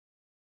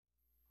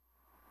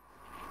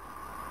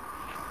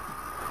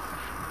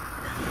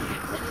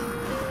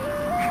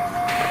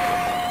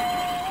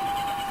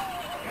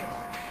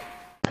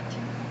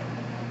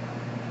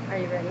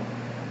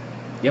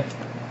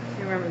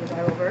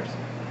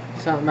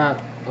Something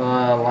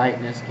about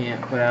lightness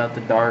can't put out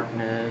the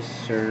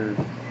darkness, or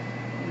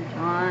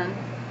John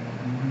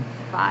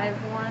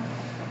 5:1,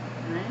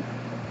 right?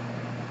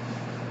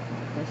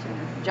 Yes,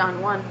 sir.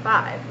 John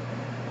 1:5.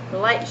 The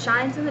light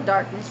shines in the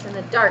darkness, and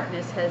the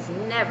darkness has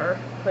never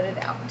put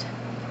it out.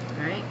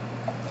 All right.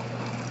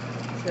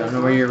 So don't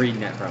know where you're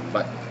reading that from,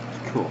 but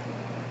it's cool.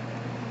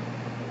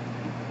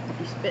 If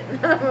you spit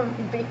in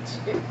them, beat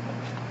you.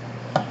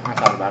 I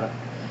thought about it.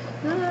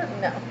 No,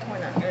 we're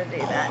not gonna do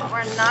that.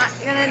 We're not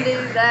gonna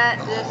do that.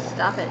 Just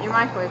stop it. Your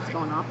microwave's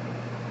going off.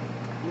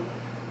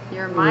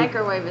 Your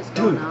microwave is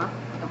going off.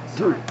 Don't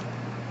start.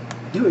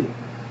 Do it.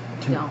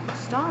 Don't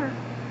start.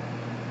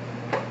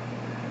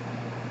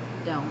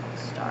 Don't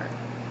start.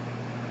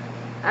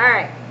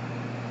 Alright.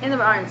 In the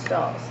barn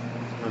stalls.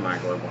 My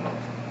microwave went off.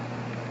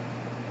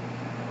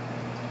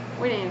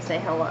 We didn't even say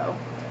hello.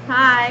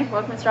 Hi,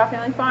 welcome to Straw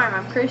Family Farm.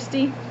 I'm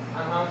Christy.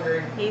 I'm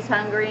hungry. He's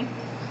hungry.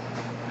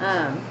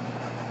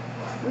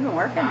 We've been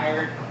working.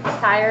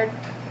 Tired.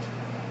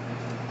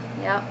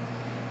 Yep.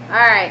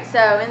 Alright,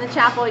 so in the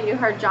chapel you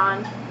heard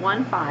John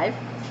 1:5.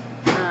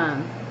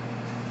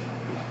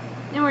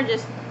 And we're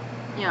just,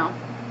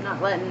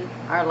 not letting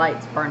our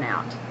lights burn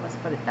out. Let's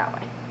put it that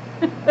way.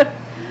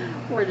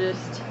 We're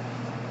just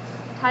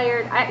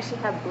tired. I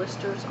actually have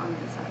blisters on the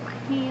inside of my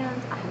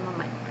hands. I have them on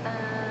my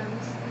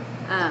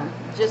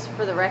thumbs. Just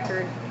for the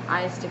record,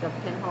 I stick a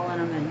pinhole in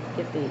them and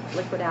get the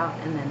liquid out,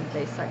 and then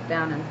they suck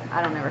down, and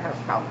I don't ever have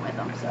a problem with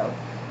them. So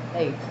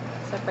they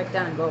suck back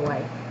down and go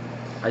away.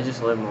 I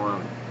just leave them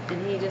alone.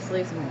 And he just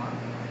leaves them alone.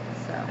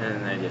 So.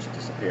 And they just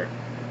disappear.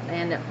 They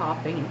end up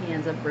popping, and he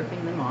ends up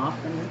ripping them off,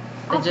 and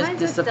They all just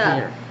kinds of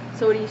disappear. stuff.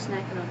 So what are you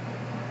snacking on?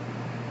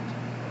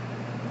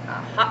 A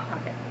Hot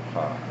Pocket.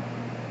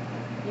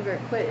 You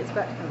better quit. It's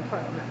about to come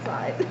apart on that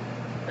side.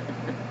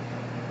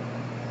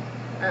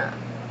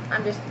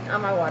 I'm just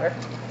on my water,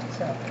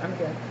 so I'm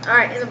good. All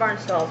right, in the barn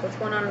stalls. What's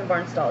going on in the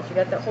barn stalls? You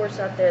got that horse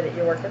out there that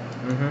you're working?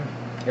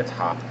 It's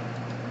hot.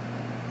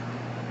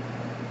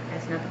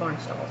 That's not the barn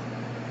stalls.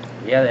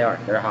 Yeah, they are.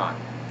 They're hot.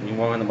 You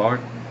go in the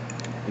barn,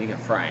 you can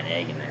fry an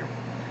egg in there.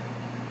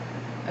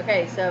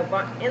 Okay, so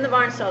in the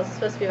barn stalls, it's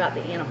supposed to be about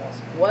the animals.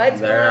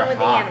 What's going on with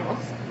the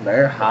animals?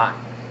 They're hot.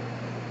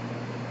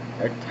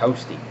 They're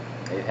toasty.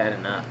 They've had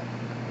enough.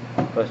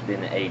 It's supposed to be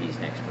in the 80s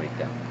next week,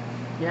 though.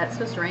 Yeah, it's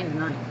supposed to rain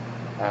tonight.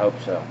 I hope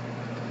so.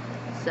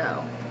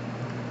 So,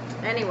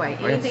 anyway,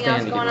 We're anything gonna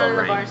else stand to going get a on in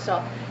the little barn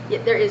stall?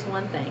 Yeah, there is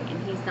one thing,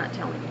 and he's not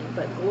telling you,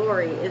 but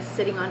Glory is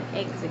sitting on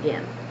eggs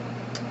again.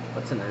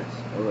 What's in this?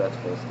 Oh, that's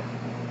full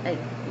stuff.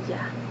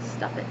 Yeah,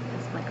 stuff it.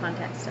 That's my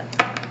contact stuff.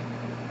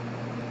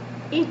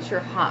 Eat your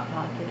Hot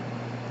Pocket.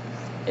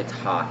 It's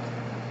hot.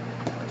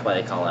 That's why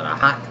they call it a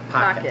hot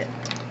pocket.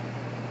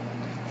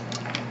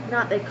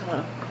 Not they call it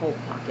a cold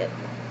pocket.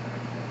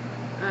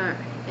 Alright,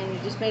 and you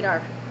just made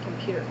our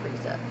computer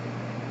freeze up.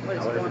 What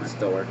is I wonder going if it's on?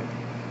 still working.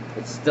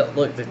 It's still,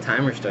 look, the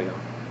timer's still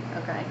going.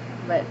 Okay,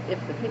 but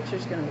if the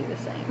picture's going to be the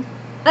same.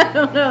 I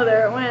don't know,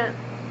 there it went.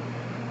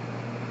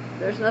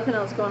 There's nothing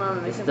else going on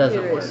in the This computer.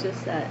 doesn't work. It's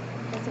just that.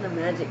 It's a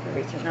magic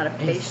eraser, not a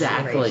face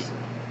Exactly. eraser.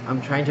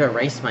 I'm trying to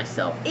erase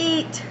myself.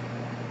 Eat!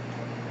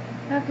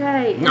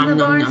 Okay, in Nom, the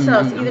nom, barn nom,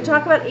 stalls, nom, either nom.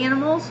 talk about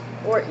animals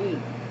or eat.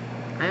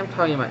 I am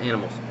talking about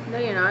animals. No,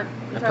 you're not.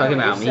 You're I'm talking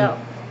about me. yourself.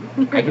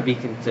 I could be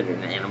considered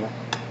an animal.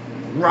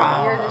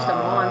 You're just a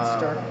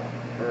monster.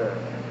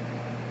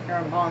 You're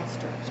a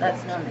monster.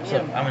 That's not an So,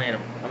 animal. I'm an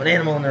animal. I'm an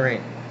animal in the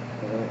ring.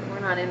 We're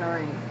not in the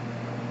ring.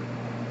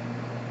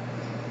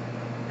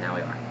 Now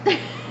we are.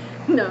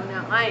 No,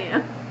 I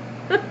am.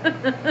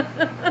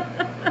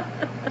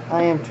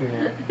 I am too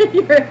now.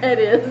 Your head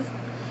is.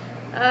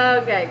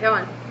 Okay, go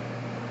on.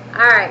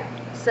 Alright,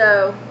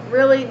 so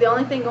really the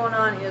only thing going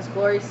on is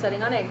Glory's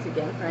setting on eggs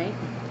again, right?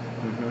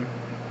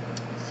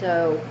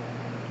 So,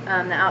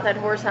 the outside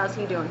horse, how's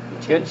he doing?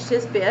 He changed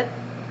his bit.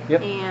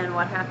 Yep. And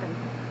what happened?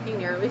 He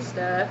nearly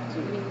stuffed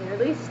you. He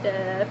nearly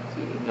stuffed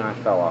you. No, I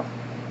fell off.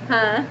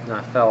 Huh? No,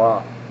 I fell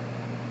off.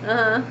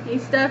 He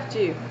stuffed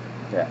you.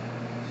 Yeah.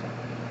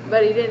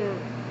 But he didn't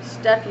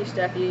stuff you,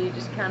 you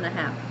just kind of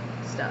half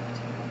stuffed.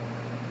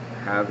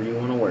 However you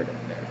want to word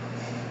it there.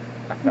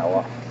 I fell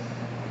off.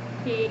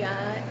 He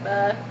got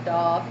buffed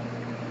off.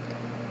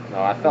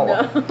 No, I fell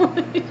off.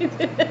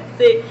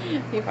 See,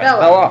 he I fell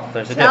fell off. off.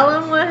 There's a Tell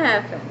difference. him what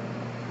happened.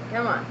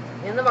 Come on.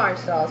 In the barn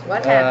stalls,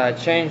 what I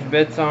happened? changed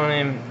bits on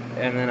him,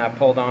 and then I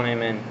pulled on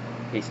him, and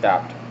he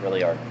stopped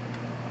really hard.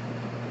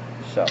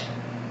 So.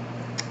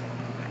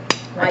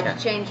 Why'd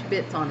you change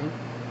bits on him?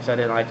 Because I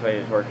didn't like the way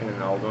he was working in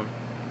the old one.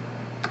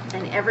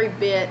 And every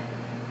bit,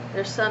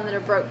 there's some that are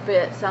broke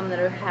bits, some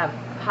that have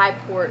high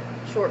port,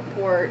 short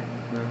port,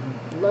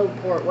 low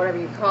port, whatever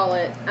you call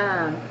it.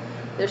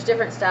 There's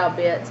different style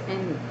bits,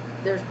 and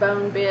there's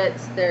bone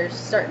bits.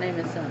 Start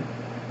naming some.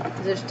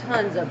 There's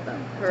tons of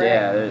them, correct?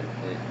 Yeah.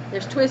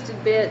 There's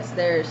twisted bits.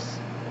 There's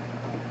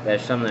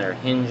some that are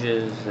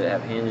hinges, that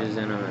have hinges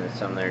in them, and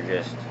some that are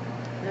just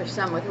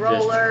some with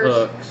rollers.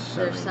 hooks.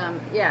 There's some,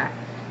 yeah.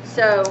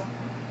 So,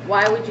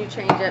 why would you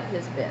change up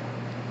his bit?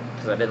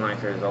 because I didn't like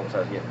the results I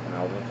was getting from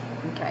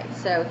Elvis. Okay,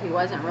 so he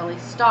wasn't really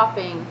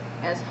stopping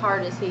as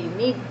hard as he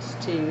needs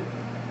to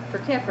for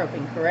calf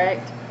roping,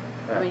 correct?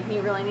 Right. I mean, he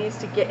really needs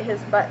to get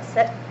his butt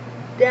set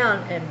down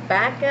and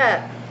back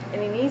up,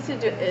 and he needs to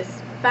do it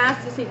as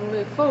fast as he can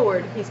move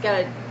forward. He's got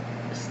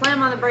to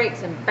slam on the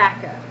brakes and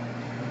back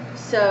up.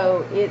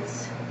 So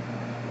it's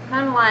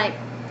kind of like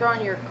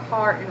throwing your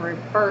car in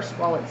reverse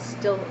while it's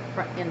still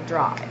in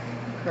drive,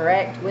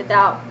 correct?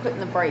 Without putting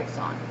the brakes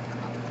on,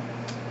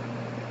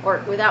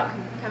 or without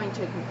coming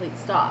to a complete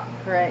stop,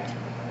 correct?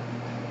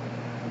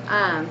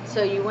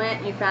 So you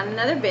went, you found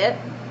another bit,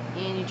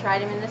 and you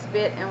tried him in this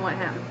bit, and what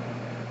happened?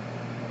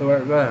 It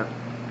worked good.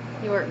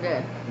 You worked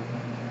good.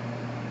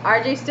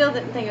 RJ still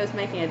didn't think it was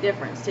making a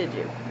difference, did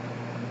you?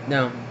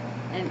 No.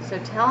 And so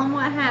tell him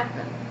what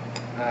happened.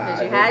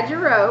 Because you I had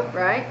your rope,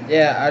 right?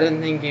 Yeah, I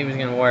didn't think he was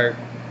going to work.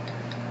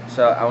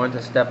 So I went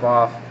to step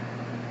off,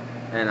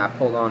 and I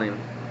pulled on him,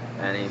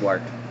 and he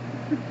worked.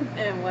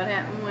 And what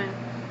happened when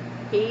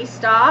he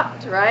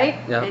stopped, right?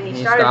 Yep, And he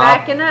he started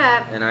stopped. backing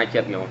up, And I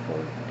kept going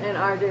forward. and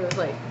RJ was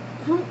like,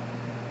 "Whoop."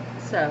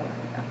 So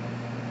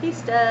he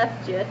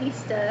stuffed you. He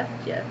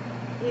stuffed you.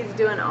 He's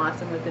doing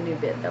awesome with the new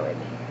bit, though, isn't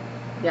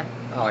he? Yeah,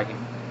 I like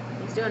him.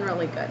 He's doing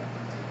really good.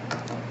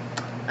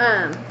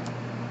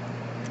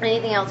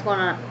 Anything else going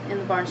on in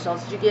the barn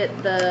stalls? Did you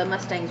get the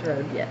Mustangs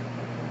rode yet?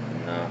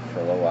 No, for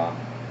a little while.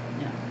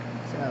 No.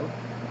 So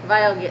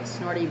Vile gets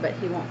snorty, but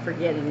he won't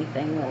forget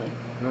anything, will he?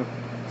 No.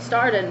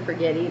 Star doesn't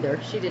forget either.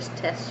 She just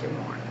tests you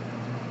more.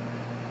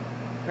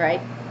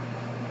 Right?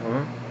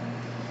 Uh-huh.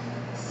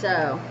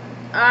 So,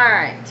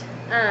 alright.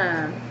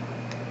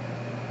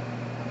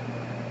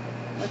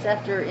 What's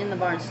after in the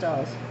barn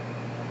stalls?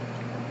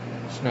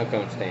 Snow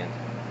cone stand.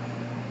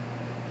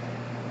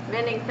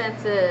 Mending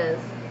fences.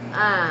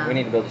 We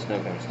need to build a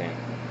snow cone stand.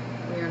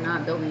 We are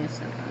not building a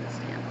snow cone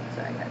stand.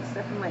 So I got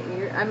stuff in my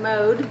ear. I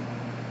mowed.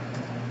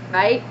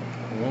 Right?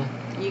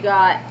 Mm-hmm. You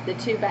got the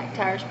 2 back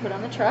tires put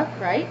on the truck,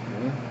 right?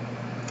 Mm-hmm.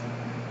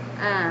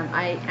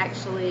 I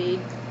actually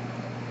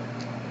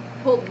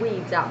pulled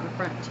weeds out in the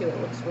front too.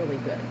 It looks really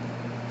good.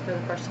 For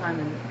the first time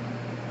in,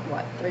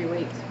 what, 3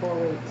 weeks, 4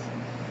 weeks.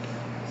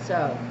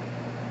 So,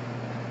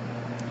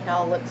 it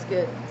all looks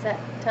good. Is that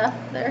tough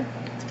there?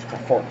 My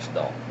fork's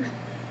dull.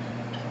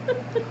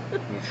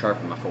 You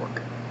sharpen my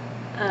fork.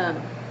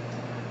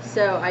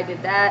 So I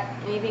did that.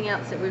 Anything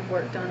else that we've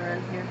worked on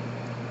around here?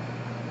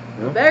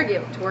 No. We better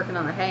get to working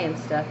on the hay and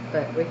stuff,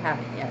 but we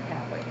haven't yet,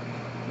 have we?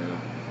 No.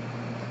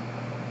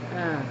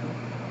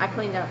 I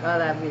cleaned up, oh,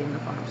 that would be in the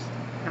farm's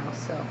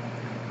house, so.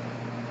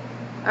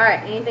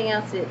 Alright, anything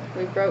else that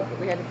we broke that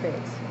we had to fix?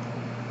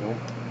 Nope.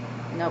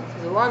 Nope,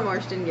 because the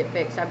lawnmowers didn't get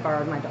fixed. I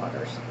borrowed my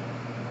daughter's.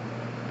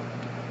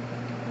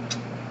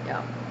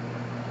 Yeah.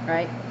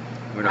 Right?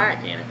 We're not All right.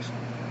 mechanics.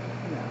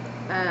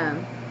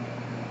 No.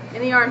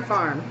 In the yarn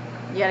farm,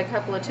 you had a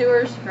couple of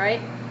tours,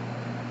 right?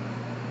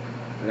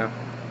 No.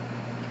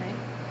 Okay.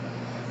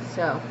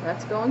 So,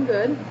 that's going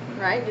good,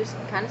 right? Just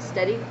kind of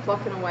steady,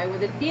 plucking away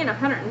with it. Being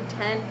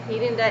 110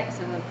 heat index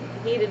and with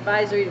heat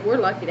advisory, we're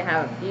lucky to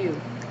have a few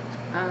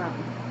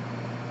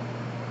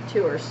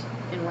tours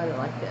in weather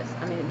like this.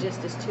 I mean, it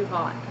just is too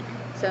hot.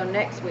 So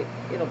next week,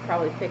 it'll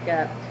probably pick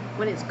up.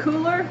 When it's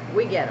cooler,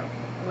 we get them.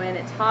 When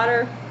it's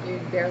hotter, you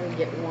barely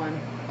get one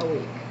a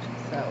week.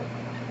 So,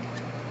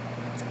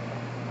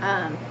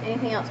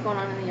 anything else going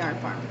on in the yarn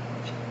farm?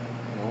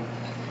 No.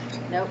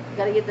 Nope.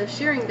 Got to get the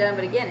shearing done,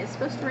 but again, it's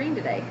supposed to rain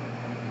today.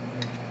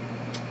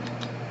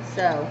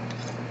 So,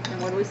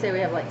 and what do we say? We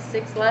have like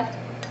 6 left?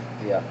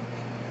 Yeah.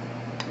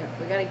 Yep,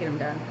 we got to get them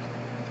done.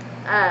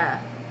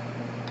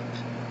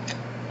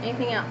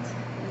 Anything else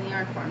in the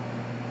yarn farm?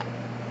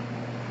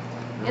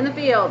 In the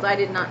fields, I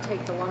did not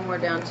take the lawnmower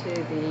down to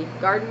the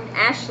garden.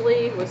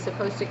 Ashley was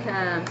supposed to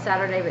come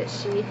Saturday, but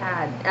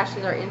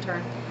Ashley's our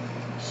intern,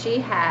 she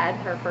had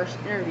her first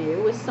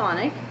interview with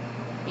Sonic,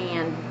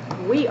 and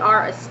we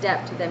are a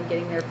step to them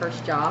getting their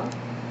first job.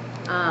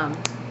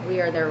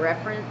 We are their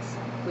reference,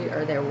 we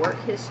are their work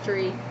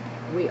history,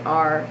 we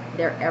are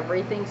their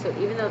everything. So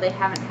even though they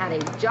haven't had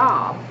a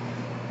job,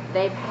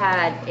 they've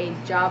had a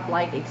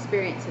job-like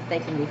experience that they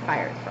can be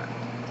fired from.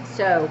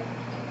 So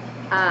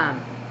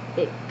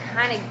it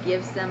kind of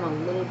gives them a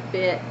little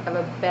bit of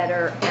a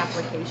better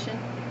application,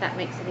 if that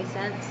makes any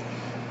sense.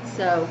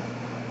 So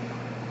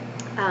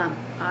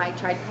I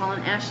tried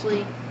calling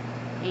Ashley,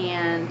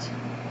 and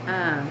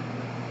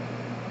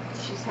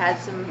she's had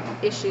some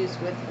issues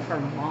with her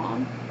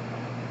mom,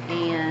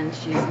 and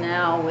she's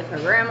now with her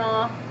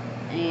grandma,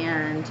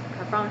 and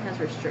her phone has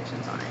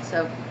restrictions on it.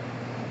 So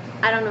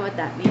I don't know what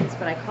that means,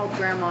 but I called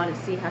grandma to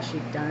see how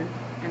she'd done,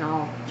 and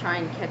I'll try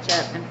and catch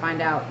up and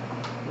find out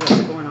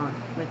what's going on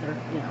with her,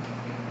 you know,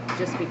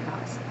 just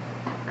because.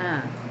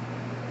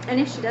 And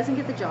if she doesn't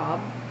get the job,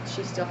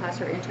 she still has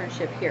her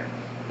internship here.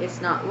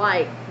 It's not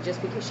like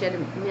just because she had to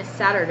miss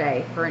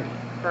Saturday for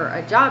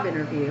a job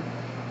interview,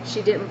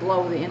 she didn't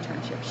blow the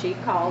internship. She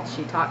called,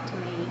 she talked to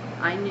me,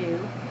 I knew,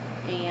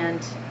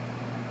 and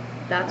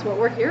that's what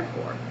we're here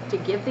for. To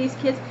give these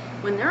kids,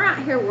 when they're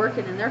out here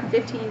working and they're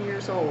 15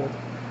 years old,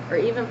 or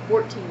even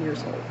 14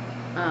 years old,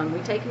 We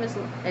take them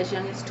as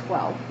young as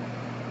 12.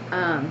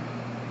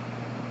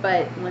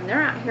 But when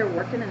they're out here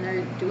working and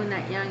they're doing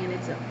that young, and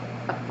it's a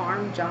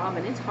farm job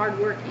and it's hard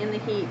work in the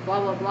heat, blah,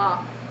 blah,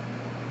 blah,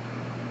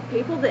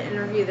 people that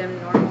interview them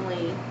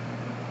normally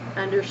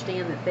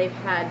understand that they've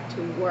had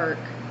to work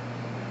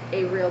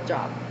a real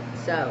job.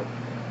 So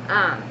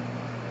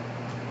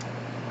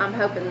I'm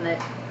hoping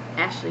that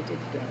Ashley did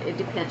good. It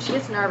depends. She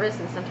gets nervous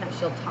and sometimes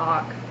she'll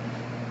talk,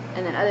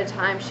 and then other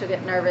times she'll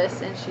get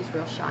nervous and she's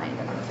real shy and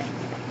everything.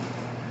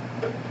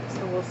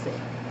 So we'll see.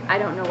 I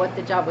don't know what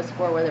the job was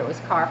for, whether it was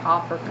car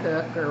hop or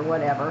cook or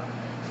whatever,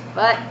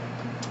 but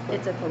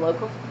it's at the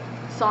local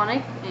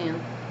Sonic and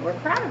we're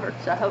proud of her.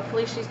 So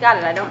hopefully she's got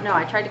it. I don't know.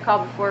 I tried to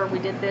call before we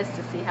did this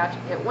to see how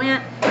it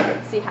went,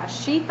 see how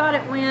she thought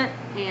it went,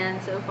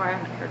 and so far I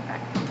haven't heard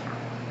back from her.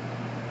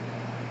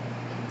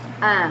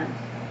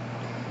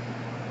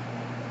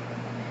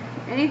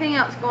 Anything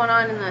else going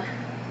on in the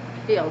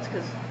fields?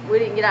 Because we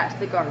didn't get out to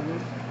the garden.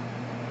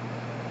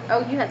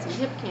 Oh, you had some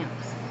hip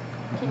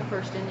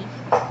campers, didn't you?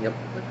 Yep.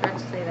 We forgot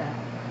to say that.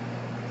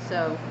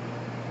 So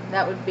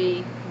that would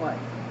be what,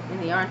 in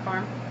the yarn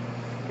farm,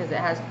 because it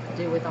has to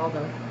do with all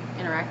the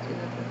interactions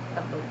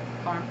of the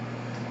farm.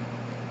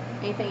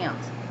 Anything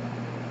else?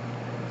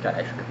 Got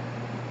ice cream.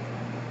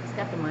 He's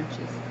got the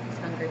munchies. He's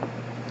hungry.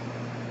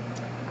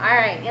 All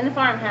right, in the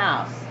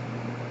farmhouse.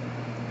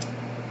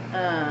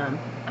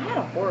 I had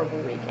a horrible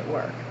week at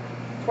work.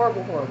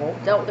 Horrible.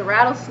 Dealt with a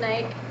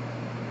rattlesnake.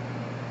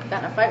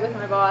 Got in a fight with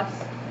my boss,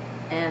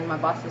 and my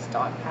boss's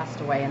dog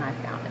passed away, and I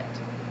found it.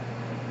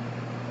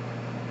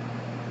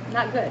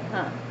 Not good,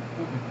 huh?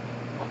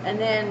 And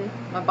then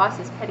my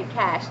boss's petty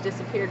cash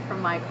disappeared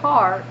from my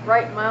car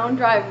right in my own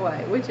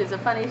driveway, which is a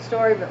funny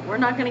story, but we're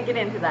not going to get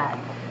into that.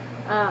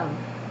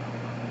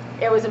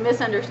 It was a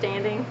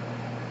misunderstanding.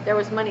 There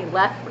was money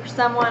left for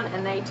someone,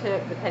 and they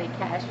took the petty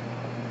cash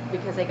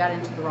because they got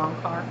into the wrong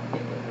car.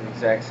 The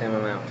exact same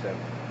amount, so.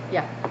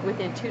 Yeah,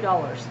 within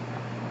 $2.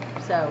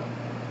 So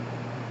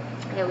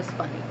it was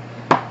funny.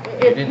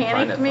 It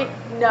panicked me.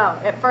 No,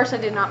 at first I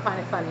did not find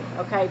it funny,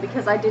 okay,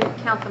 because I didn't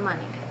count the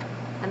money.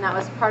 And that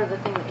was part of the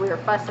thing that we were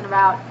fussing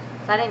about.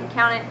 So I didn't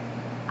count it.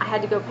 I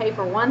had to go pay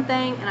for one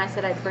thing, and I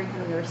said I'd bring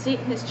him the receipt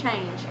and his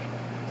change.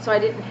 So I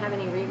didn't have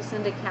any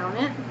reason to count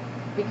it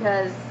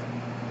because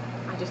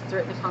I just threw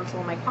it in the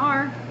console of my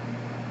car,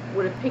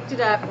 would have picked it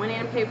up, went in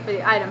and paid for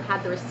the item,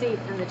 had the receipt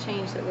and the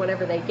change that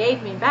whatever they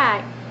gave me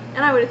back,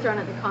 and I would have thrown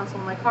it in the console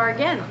of my car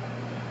again.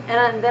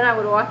 And then I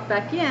would have walked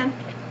back in,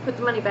 put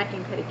the money back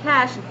in petty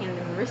cash, and handed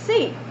him the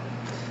receipt.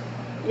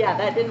 Yeah,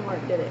 that didn't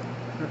work, did it?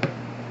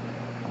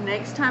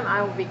 Next time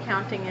I will be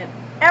counting it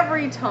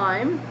every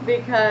time,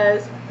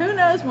 because who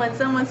knows when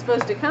someone's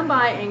supposed to come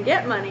by and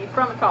get money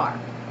from a car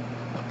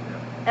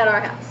at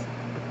our house.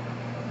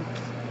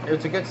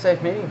 It's a good,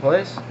 safe meeting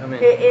place. I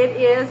mean, It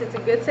is. It's a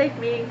good, safe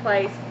meeting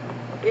place.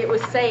 It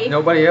was safe.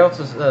 nobody else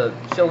is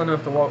chill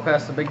enough to walk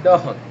past the big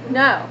dog.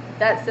 No,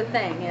 that's the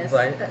thing. Is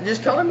Like,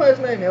 just call him by his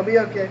name. He'll be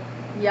okay.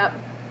 Yep,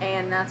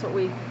 and that's what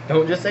we.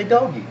 Don't just say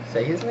doggy.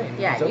 Say his name.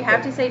 Yeah, It's you okay.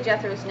 have to say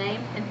Jethro's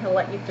name, and he'll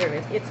let you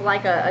through. It's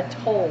like a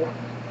toll.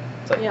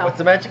 It's like, you know. what's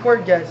the magic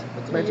word, guys?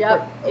 What's the magic word?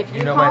 Yep. Oh, If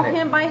you know my call name.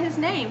 him by his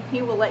name,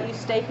 he will let you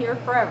stay here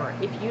forever.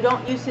 If you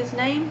don't use his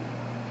name,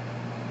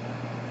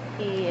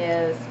 he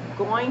is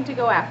going to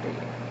go after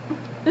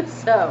you.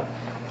 So,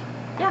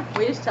 yeah,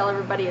 we just tell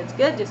everybody it's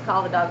good. Just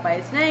call the dog by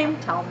his name,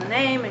 tell him the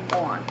name, and go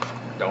on.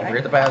 Don't Right?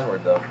 forget the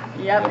password, though. Yep,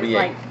 It'll it's be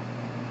like, 8.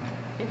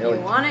 if It'll you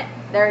be- want it,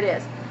 there it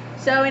is.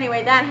 So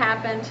anyway, that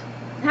happened.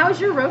 How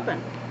was your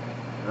roping?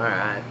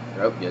 Alright.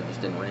 Rope good.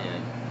 Just didn't win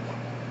anything.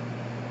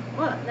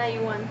 Well, now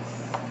you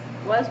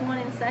was one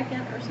in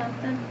second or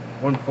something?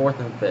 1 4th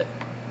and 5th.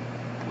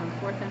 On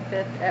fourth and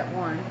fifth at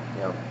one.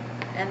 Yep.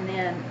 And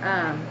then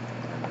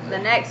the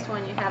next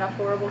one you had a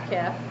horrible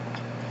kef.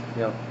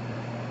 Yep.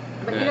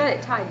 But you Yeah. got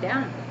it tied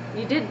down.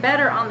 You did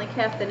better on the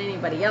kef than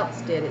anybody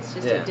else did. It's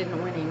just Yeah. it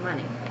didn't win any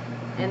money.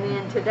 And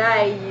then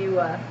today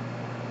you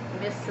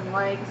missed some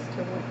legs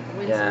to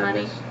win Yeah, some I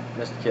money.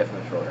 missed a kiff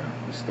in the short round.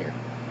 Just steer.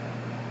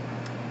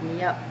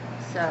 Yep.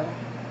 So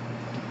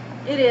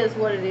it is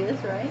what it is,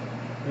 right?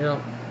 Yep.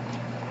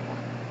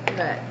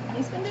 But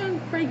he's been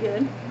doing pretty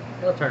good.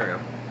 It'll turn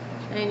around.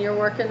 And you're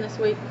working this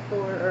week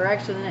or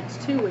actually the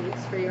next 2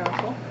 weeks for your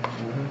uncle,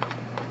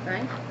 Mm-hmm.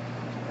 right?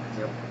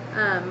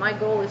 Yep. My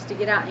goal is to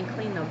get out and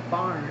clean the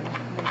barn.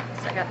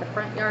 So I got the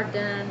front yard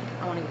done.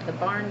 I want to get the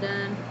barn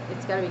done.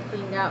 It's got to be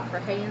cleaned out for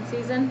haying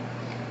season.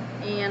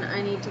 And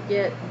I need to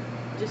get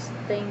just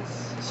things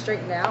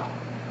straightened out.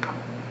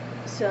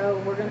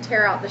 So we're going to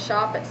tear out the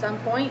shop at some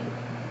point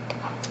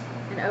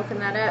and open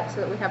that up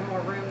so that we have more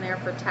room there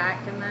for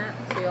tack and that.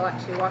 So you'll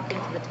actually walk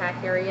into the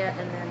tack area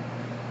and then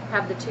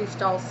have the 2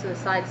 stalls to the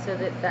side so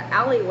that the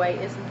alleyway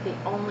isn't the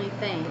only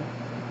thing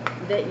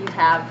that you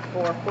have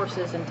for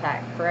horses and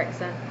tack, correct,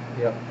 son?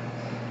 Yep.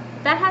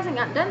 That hasn't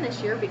gotten done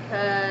this year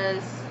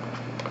because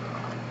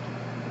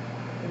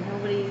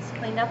nobody's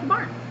cleaned out the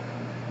barn.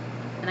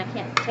 And I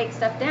can't take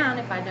stuff down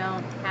if I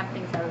don't have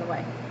things out of the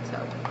way.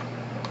 So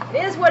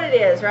it is what it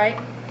is, right?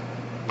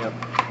 Yep.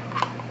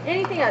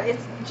 anything else?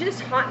 It's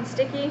just hot and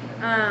sticky.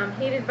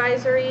 Heat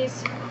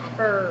advisories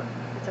for,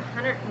 it's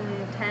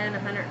 110,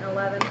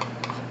 111.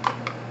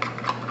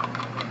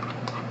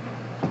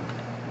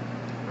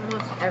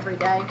 Almost every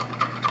day.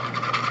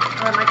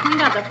 I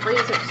cleaned out the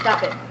freezer.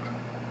 Stop it.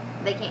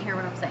 They can't hear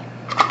what I'm saying.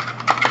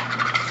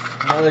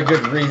 Another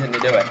good reason to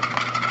do it.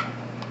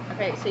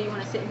 Okay, so you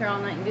want to sit here all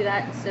night and do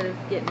that instead of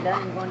getting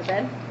done and going to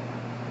bed?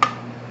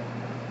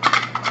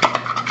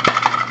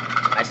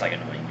 I just like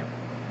annoying you.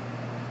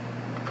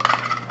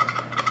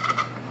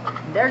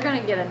 They're going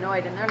to get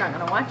annoyed and they're not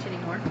going to watch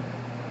anymore.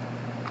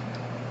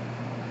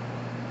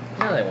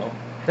 No, they won't.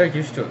 They're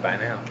used to it by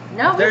now.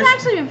 No, we've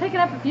actually been picking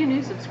up a few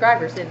new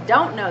subscribers that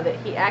don't know that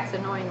he acts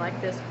annoying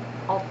like this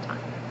all the time.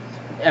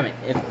 I mean,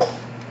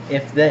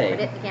 if they...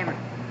 Hit the camera.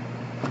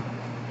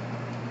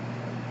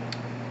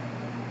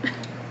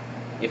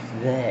 If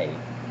they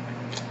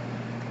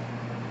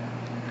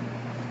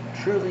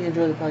truly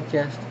enjoy the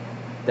podcast,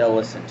 they'll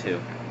listen to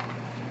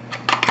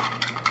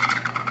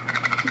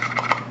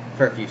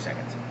for a few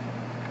seconds.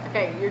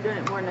 Okay, you're doing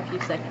it more than a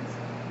few seconds.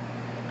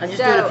 I just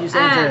do it a few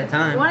seconds at a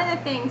time. One of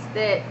the things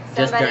that somebody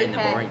just during the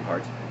had, boring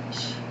parts.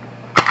 Shh.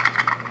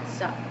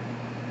 Stop.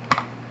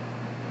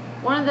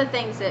 One of the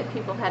things that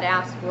people had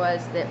asked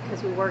was that,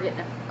 because we were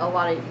getting a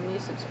lot of new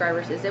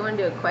subscribers, is they want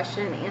to do a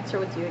question and answer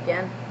with you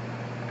again.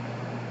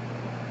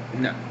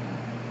 No.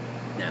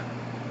 No.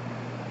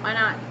 Why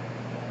not?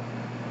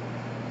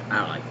 I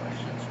don't like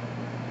questions.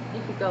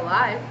 You could go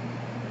live.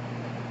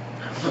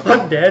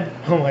 I'm dead?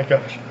 Oh my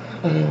gosh.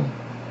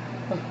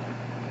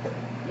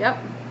 Yep.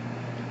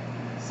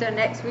 So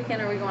next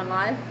weekend, are we going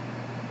live?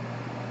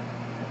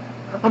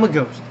 I'm a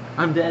ghost.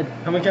 I'm dead.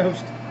 I'm a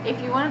ghost.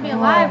 If you want to be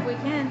alive, we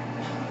can.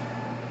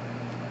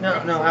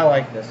 No, I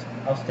like this.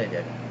 I'll stay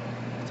dead.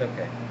 It's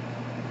okay.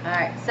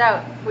 Alright, so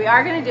we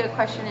are going to do a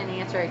question and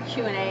answer, a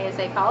Q&A as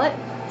they call it.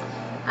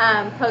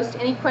 Post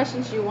any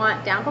questions you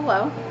want down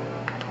below,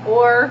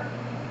 or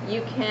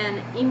you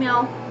can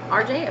email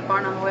RJ at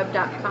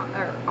barnontheweb.com,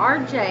 or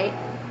RJ.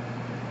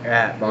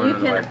 At You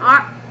can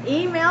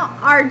email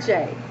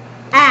RJ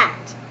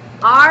at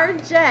I'll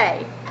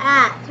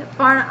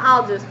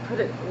just put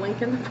a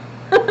link in the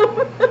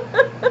bottom.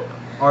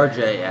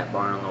 RJ at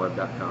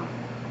barnontheweb.com.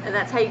 And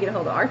that's how you get a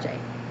hold of RJ.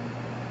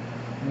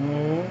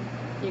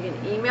 Mm-hmm. You can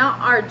email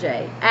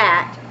RJ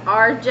at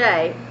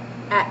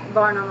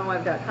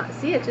barnontheweb.com.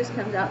 See, it just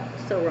comes out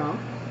so wrong.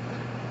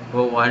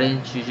 Well, why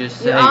didn't you just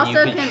say you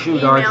also could can shoot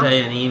email-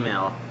 RJ an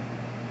email?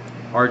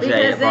 RJ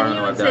Because at then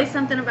you would say barnontheweb.com.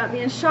 something about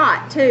being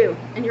shot too,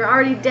 and you're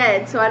already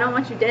dead, so I don't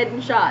want you dead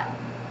and shot.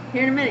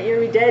 Here in a minute, you're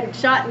gonna be dead and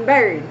shot and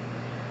buried.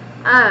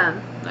 Now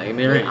you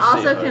may You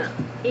also can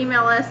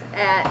email us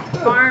at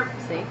farm.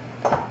 See,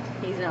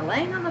 he's now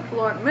laying on the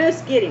floor.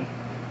 Moose, get him!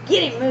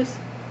 Get him, Moose!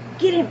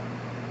 Get him!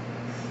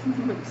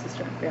 Moose is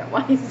trying to figure out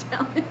why he's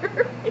down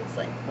there. He's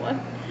like, what?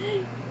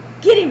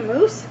 Get him,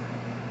 Moose!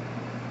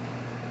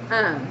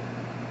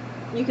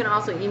 You can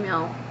also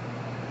email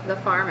the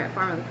farm at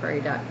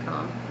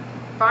farmontheprairie.com.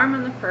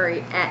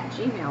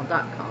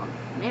 farmontheprairie@gmail.com.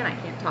 Man, I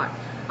can't talk.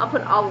 I'll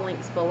put all the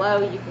links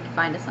below. You can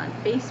find us on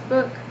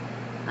Facebook.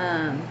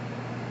 And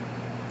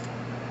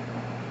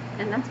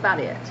that's about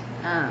it.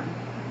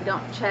 We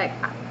don't check.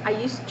 I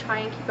used to try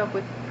and keep up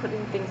with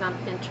putting things on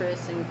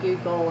Pinterest and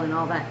Google and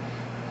all that,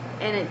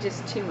 and it's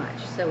just too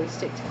much. So we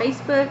stick to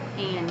Facebook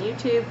and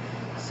YouTube.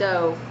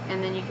 So,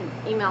 and then you can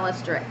email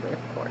us directly, of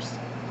course.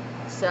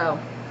 So,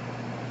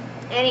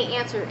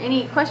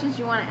 any questions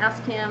you want to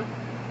ask him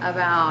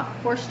about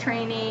horse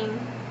training,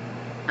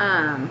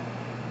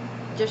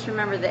 just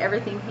remember that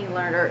everything he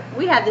learned, or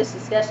we had this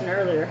discussion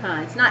earlier,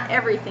 it's not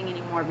everything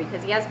anymore,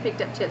 because he has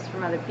picked up tips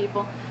from other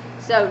people.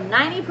 So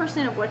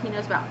 90% of what he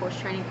knows about horse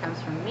training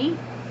comes from me.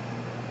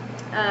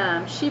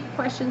 Sheep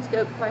questions,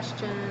 goat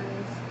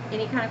questions,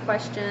 any kind of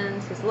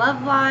questions, his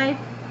love life,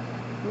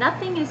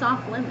 nothing is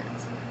off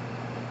limits.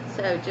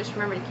 So just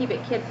remember to keep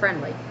it kid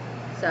friendly.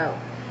 So,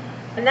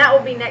 and that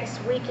will be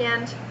next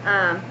weekend.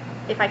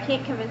 If I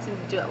can't convince him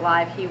to do it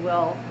live, he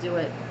will do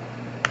it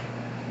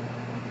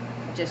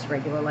just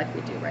regular like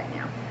we do right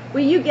now.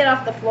 Will you get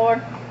off the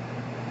floor?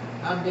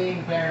 I'm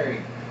being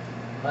buried.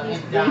 Let me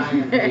die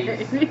in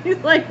peace. He's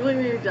like, let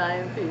me die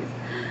in peace.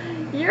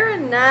 You're a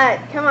nut.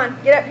 Come on,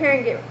 get up here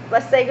and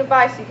let's say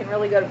goodbye so you can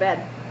really go to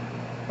bed.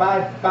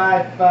 Bye,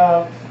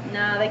 folks.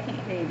 No, they can't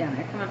hear you down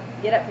there. Come on,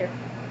 get up here.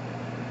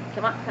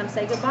 Come on, come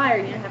say goodbye, or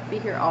you're going to have to be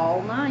here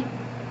all night.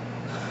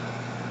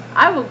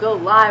 I will go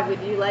live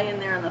with you laying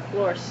there on the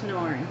floor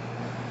snoring.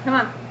 Come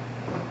on.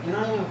 You're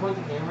not even point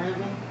the camera at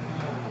me?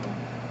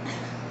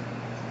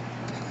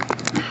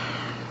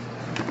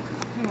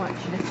 I want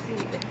you to see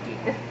that he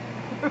is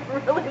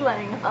really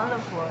laying on the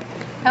floor.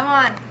 Come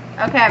on.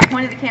 Okay, I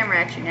pointed the camera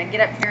at you. Now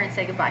get up here and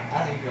say goodbye.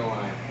 I think you're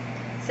lying.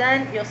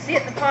 Son, you'll see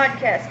it in the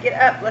podcast. Get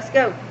up. Let's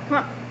go. Come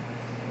on.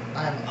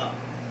 I'm up.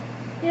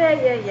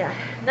 Yeah.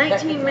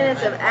 19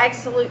 minutes of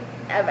absolutely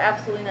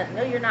nothing.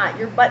 No, you're not.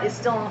 Your butt is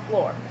still on the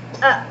floor.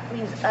 Up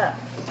means up.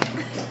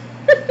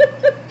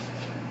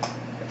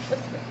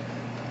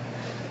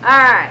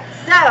 Alright,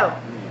 so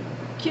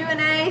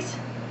Q&A's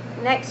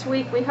next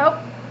week, we hope.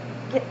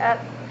 Get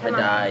up. Come I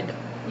on. died.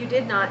 You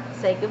did not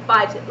say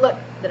goodbye to. Look,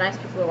 the nice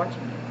people are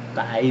watching you.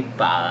 Bye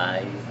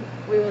bye.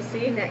 We will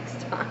see you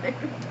next time.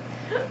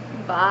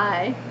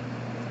 Bye.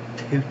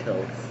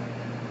 Toodles.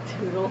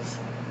 Toodles.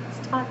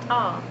 It's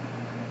ta-ta.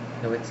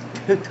 No, it's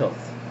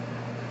Toodles.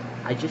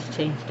 I just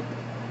changed it.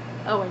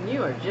 Oh, and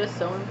you are just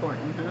so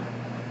important, huh?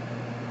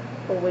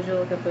 Oh, would you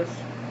look at this?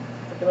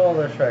 Look at all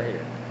this right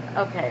here.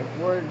 Okay,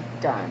 we're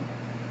done.